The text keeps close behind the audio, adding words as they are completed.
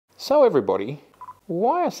So everybody,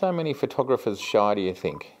 why are so many photographers shy, do you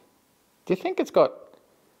think? Do you think it's got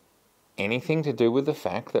anything to do with the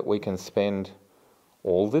fact that we can spend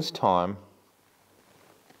all this time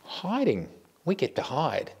hiding? We get to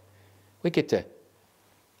hide. We get to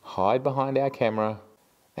hide behind our camera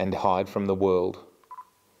and hide from the world.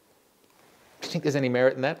 Do you think there's any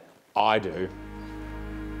merit in that? I do.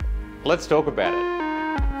 Let's talk about it.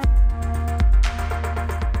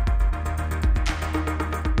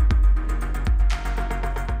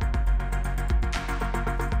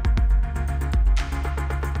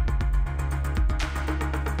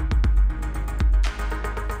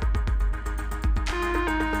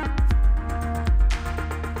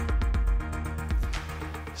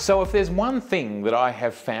 So if there's one thing that I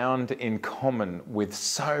have found in common with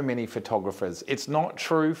so many photographers, it's not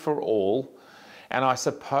true for all, and I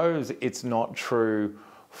suppose it's not true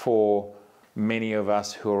for many of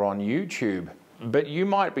us who are on YouTube. But you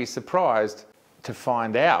might be surprised to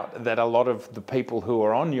find out that a lot of the people who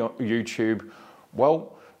are on YouTube,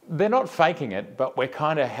 well, they're not faking it, but we're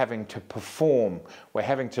kind of having to perform. We're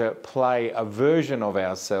having to play a version of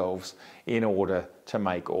ourselves in order to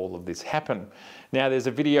make all of this happen. Now, there's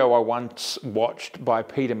a video I once watched by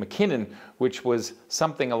Peter McKinnon, which was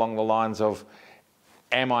something along the lines of,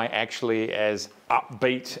 am I actually as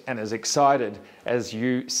upbeat and as excited as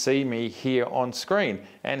you see me here on screen?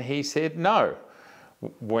 And he said no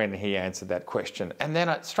when he answered that question. And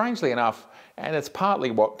then, strangely enough, and it's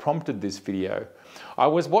partly what prompted this video, I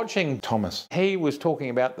was watching Thomas. He was talking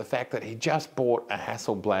about the fact that he just bought a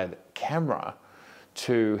Hasselblad camera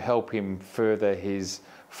to help him further his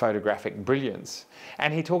photographic brilliance.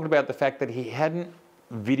 And he talked about the fact that he hadn't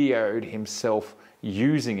videoed himself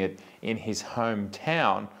using it in his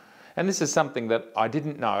hometown. And this is something that I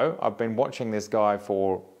didn't know. I've been watching this guy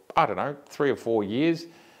for, I don't know, 3 or 4 years.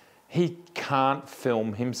 He can't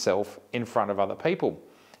film himself in front of other people.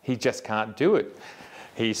 He just can't do it.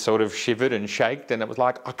 He sort of shivered and shaked, and it was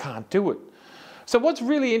like, I can't do it. So what's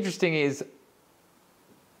really interesting is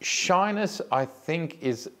shyness, I think,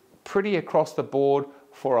 is pretty across the board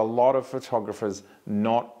for a lot of photographers,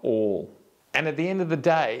 not all. And at the end of the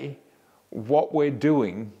day, what we're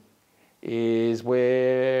doing is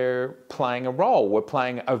we're playing a role. We're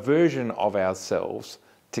playing a version of ourselves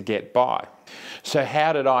to get by. So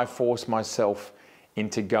how did I force myself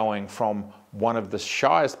into going from one of the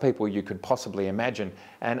shyest people you could possibly imagine?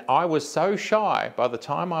 And I was so shy by the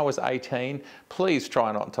time I was 18, please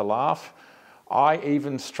try not to laugh, I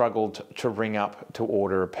even struggled to ring up to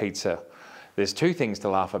order a pizza. There's 2 things to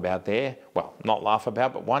laugh about there. Well, not laugh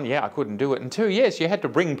about, but 1, yeah, I couldn't do it. And 2, yes, you had to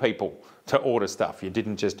ring people to order stuff. You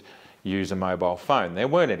didn't just use a mobile phone. There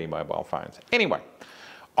weren't any mobile phones. Anyway,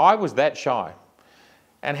 I was that shy.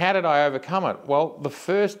 And how did I overcome it? Well, the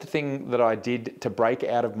first thing that I did to break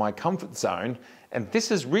out of my comfort zone, and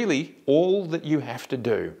this is really all that you have to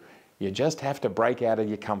do, you just have to break out of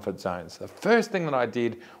your comfort zones. The first thing that I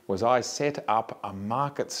did was I set up a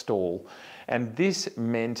market stall, and this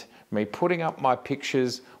meant me putting up my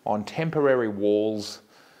pictures on temporary walls,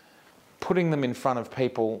 putting them in front of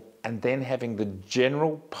people, and then having the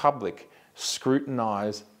general public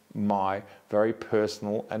scrutinize my very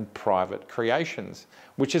personal and private creations,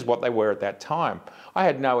 which is what they were at that time. I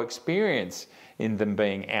had no experience in them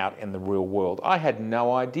being out in the real world. I had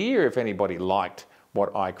no idea if anybody liked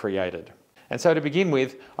what I created. And so to begin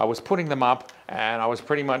with, I was putting them up and I was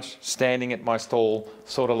pretty much standing at my stall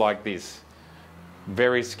sort of like this,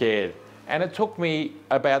 very scared. And it took me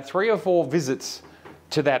about 3 or 4 visits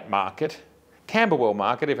to that market, Camberwell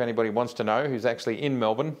Market, if anybody wants to know, who's actually in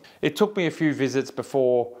Melbourne. It took me a few visits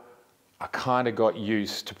before I kind of got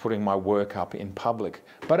used to putting my work up in public,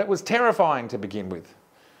 but it was terrifying to begin with.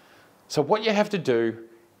 So what you have to do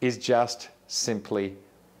is just simply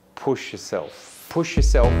push yourself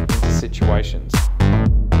into situations.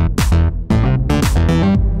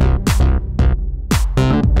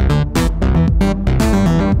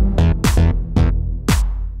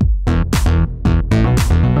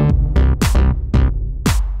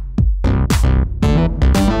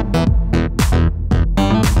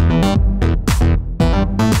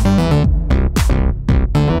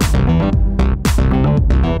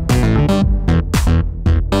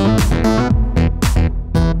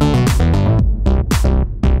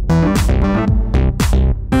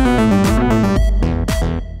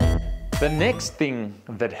 The next thing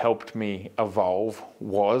that helped me evolve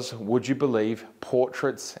was, would you believe,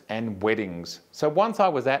 portraits and weddings. So once I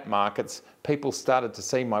was at markets, people started to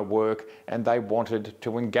see my work and they wanted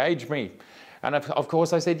to engage me. And of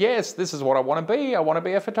course I said, yes, this is what I want to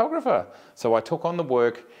be a photographer. So I took on the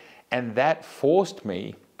work, and that forced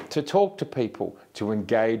me to talk to people, to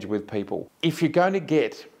engage with people. If you're going to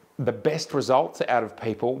get the best results out of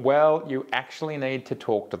people, well, you actually need to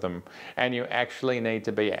talk to them, and you actually need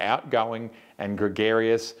to be outgoing and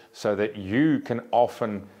gregarious so that you can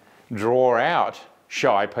often draw out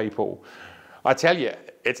shy people. I tell you,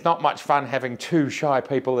 it's not much fun having two shy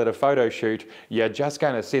people at a photo shoot. You're just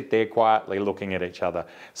going to sit there quietly looking at each other,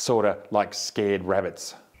 sort of like scared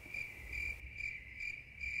rabbits.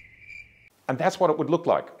 And that's what it would look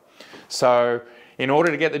like. So in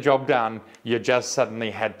order to get the job done, you just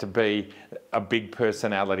suddenly had to be a big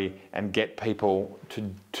personality and get people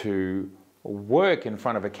to work in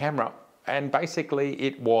front of a camera. And basically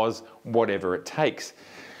it was whatever it takes.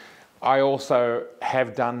 I also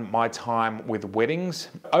have done my time with weddings.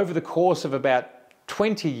 Over the course of about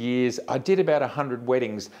 20 years, I did about 100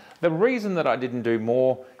 weddings. The reason that I didn't do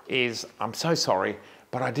more is, I'm so sorry,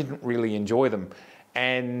 but I didn't really enjoy them.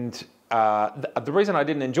 And the reason I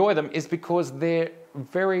didn't enjoy them is because they're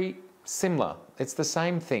very similar. It's the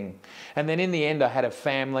same thing. And then in the end, I had a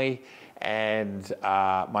family, and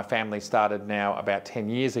my family started now about 10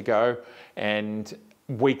 years ago, and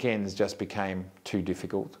weekends just became too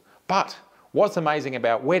difficult. But what's amazing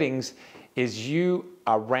about weddings is you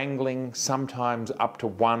are wrangling sometimes up to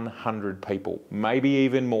 100 people, maybe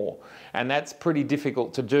even more. And that's pretty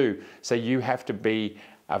difficult to do. So you have to be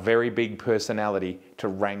a very big personality to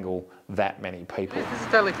wrangle that many people. This is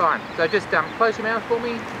totally fine. So just close your mouth for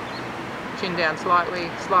me. Chin down slightly,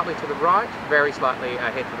 slightly to the right, very slightly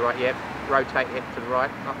head to the right. Yep. Rotate head to the right.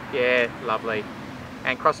 Oh, yeah, lovely.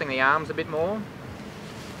 And crossing the arms a bit more.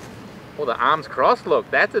 Oh, the arms crossed, look,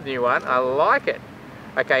 that's a new one. I like it.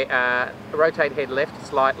 Okay, rotate head left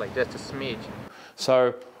slightly, just a smidge.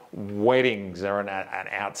 So weddings are an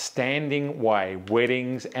outstanding way.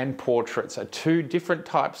 Weddings and portraits are two different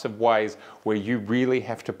types of ways where you really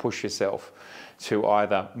have to push yourself to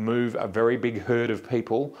either move a very big herd of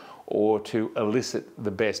people or to elicit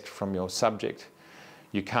the best from your subject.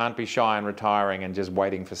 You can't be shy and retiring and just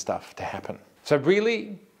waiting for stuff to happen. So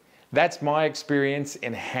really, that's my experience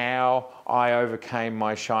in how I overcame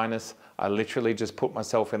my shyness. I literally just put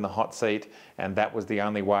myself in the hot seat, and that was the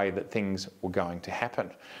only way that things were going to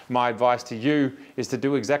happen. My advice to you is to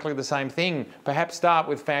do exactly the same thing. Perhaps start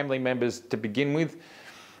with family members to begin with.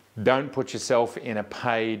 Don't put yourself in a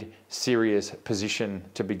paid, serious position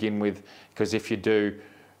to begin with, because if you do,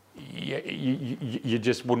 you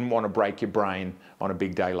just wouldn't want to break your brain on a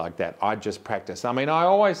big day like that. I'd just practice. I mean, I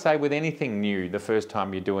always say with anything new, the first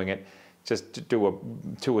time you're doing it, just do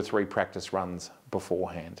 2 or 3 practice runs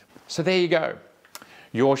beforehand. So there you go.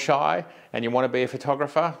 You're shy and you want to be a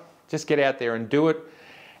photographer, just get out there and do it.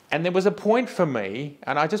 And there was a point for me,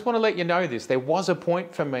 and I just want to let you know this, there was a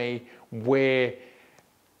point for me where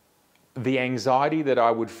the anxiety that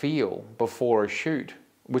I would feel before a shoot,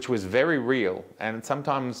 which was very real, and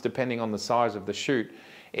sometimes depending on the size of the shoot,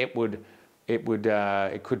 it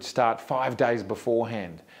could start 5 days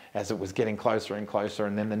beforehand as it was getting closer and closer,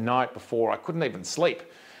 and then the night before I couldn't even sleep.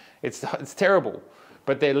 It's terrible.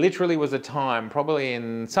 But there literally was a time, probably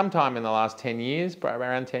sometime in the last 10 years,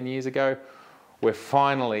 around 10 years ago, where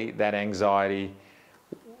finally that anxiety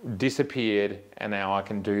disappeared, and now I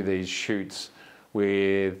can do these shoots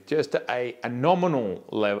with just a nominal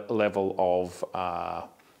level of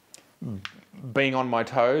being on my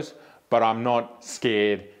toes, but I'm not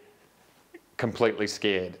scared, completely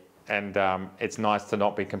scared. And it's nice to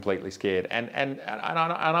not be completely scared. And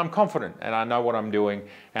I'm confident, and I know what I'm doing,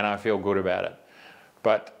 and I feel good about it.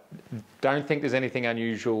 But don't think there's anything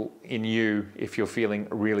unusual in you if you're feeling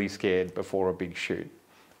really scared before a big shoot.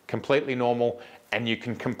 Completely normal, and you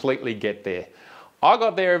can completely get there. I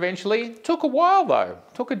got there eventually. Took a while though.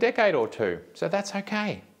 Took a decade or 2. So that's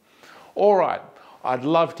okay. All right. I'd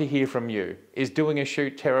love to hear from you. Is doing a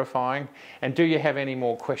shoot terrifying? And do you have any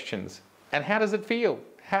more questions? And how does it feel?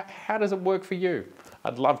 How does it work for you?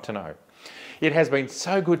 I'd love to know. It has been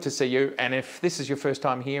so good to see you, and if this is your first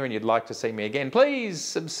time here and you'd like to see me again, please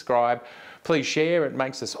subscribe, please share, it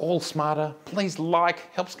makes us all smarter. Please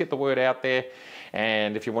like, helps get the word out there.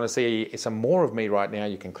 And if you want to see some more of me right now,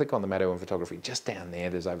 you can click on the Matt Irwin Photography just down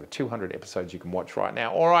there. There's over 200 episodes you can watch right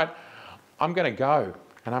now. All right, I'm going to go,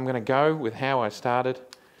 and I'm going to go with how I started,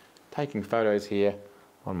 taking photos here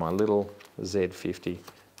on my little Z50.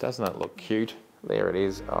 Doesn't it look cute? There it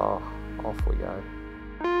is. Oh, off we go.